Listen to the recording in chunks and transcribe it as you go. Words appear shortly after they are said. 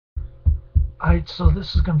So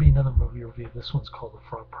this is going to be another movie review. This one's called The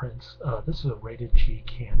Frog Prince. This is a rated G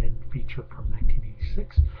canon feature from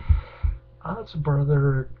 1986. It's a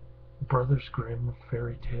Brothers Grimm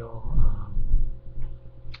fairy tale.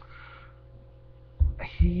 I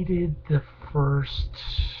hated the first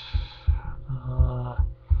uh,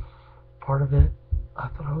 part of it. I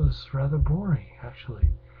thought it was rather boring, actually.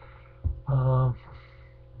 Um,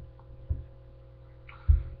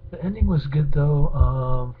 the ending was good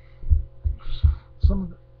though.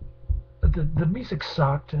 Some the music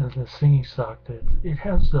sucked and the singing sucked. It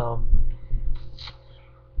has the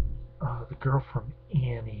girl from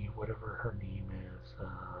Annie, whatever her name is,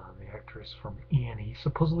 the actress from Annie.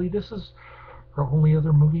 Supposedly this is her only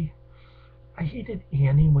other movie. I hated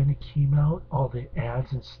Annie when it came out, all the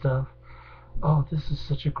ads and stuff. Oh, this is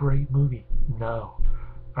such a great movie. No,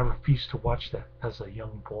 I refused to watch that as a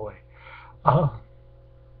young boy. Uh,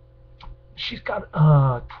 she's got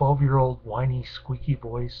a 12-year-old whiny, squeaky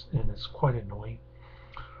voice, and it's quite annoying.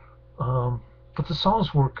 But the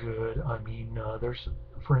songs were good. I mean,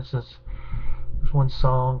 for instance, there's one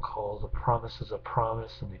song called "A Promise Is a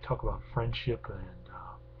Promise," and they talk about friendship, and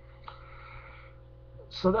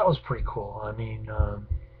so that was pretty cool. I mean,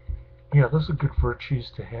 yeah, those are good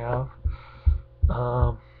virtues to have.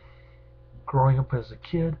 Um, Growing up as a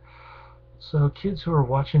kid, so kids who are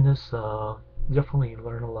watching this definitely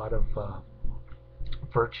learn a lot of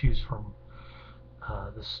virtues from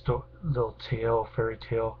this little fairy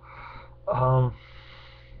tale. Um,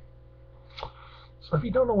 so if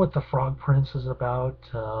you don't know what the Frog Prince is about,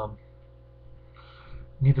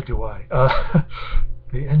 neither do I.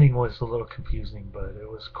 The ending was a little confusing, but it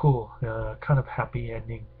was cool. Kind of happy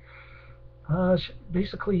ending.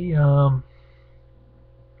 Basically,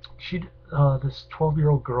 she this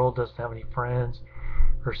 12-year-old girl doesn't have any friends.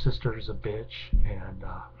 Her sister is a bitch, and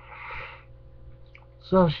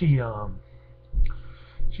so she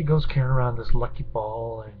goes carrying around this lucky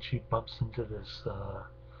ball, and she bumps into this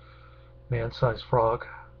man-sized frog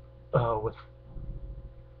with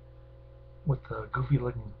a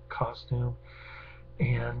goofy-looking costume,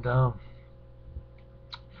 and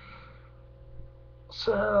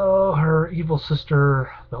so her evil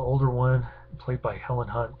sister, the older one, played by Helen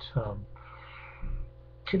Hunt,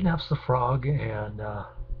 kidnaps the frog and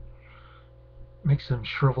makes him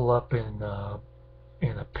shrivel up in a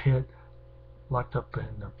pit, locked up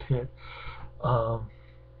in a pit. Um,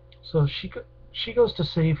 so she goes to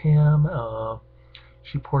save him.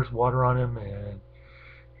 She pours water on him and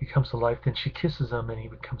he comes to life. Then she kisses him and he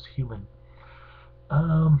becomes human.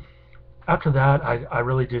 Um, After that, I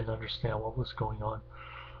really didn't understand what was going on.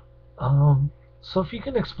 So if you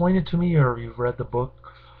can explain it to me, or you've read the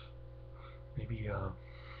book, maybe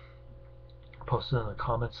post it in the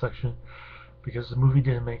comments section, because the movie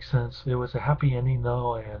didn't make sense. It was a happy ending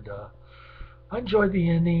though, and I enjoyed the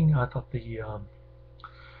ending. I thought the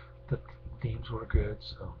themes were good.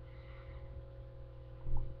 So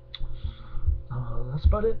that's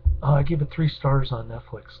about it. I gave it 3 stars on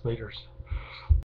Netflix. Laters.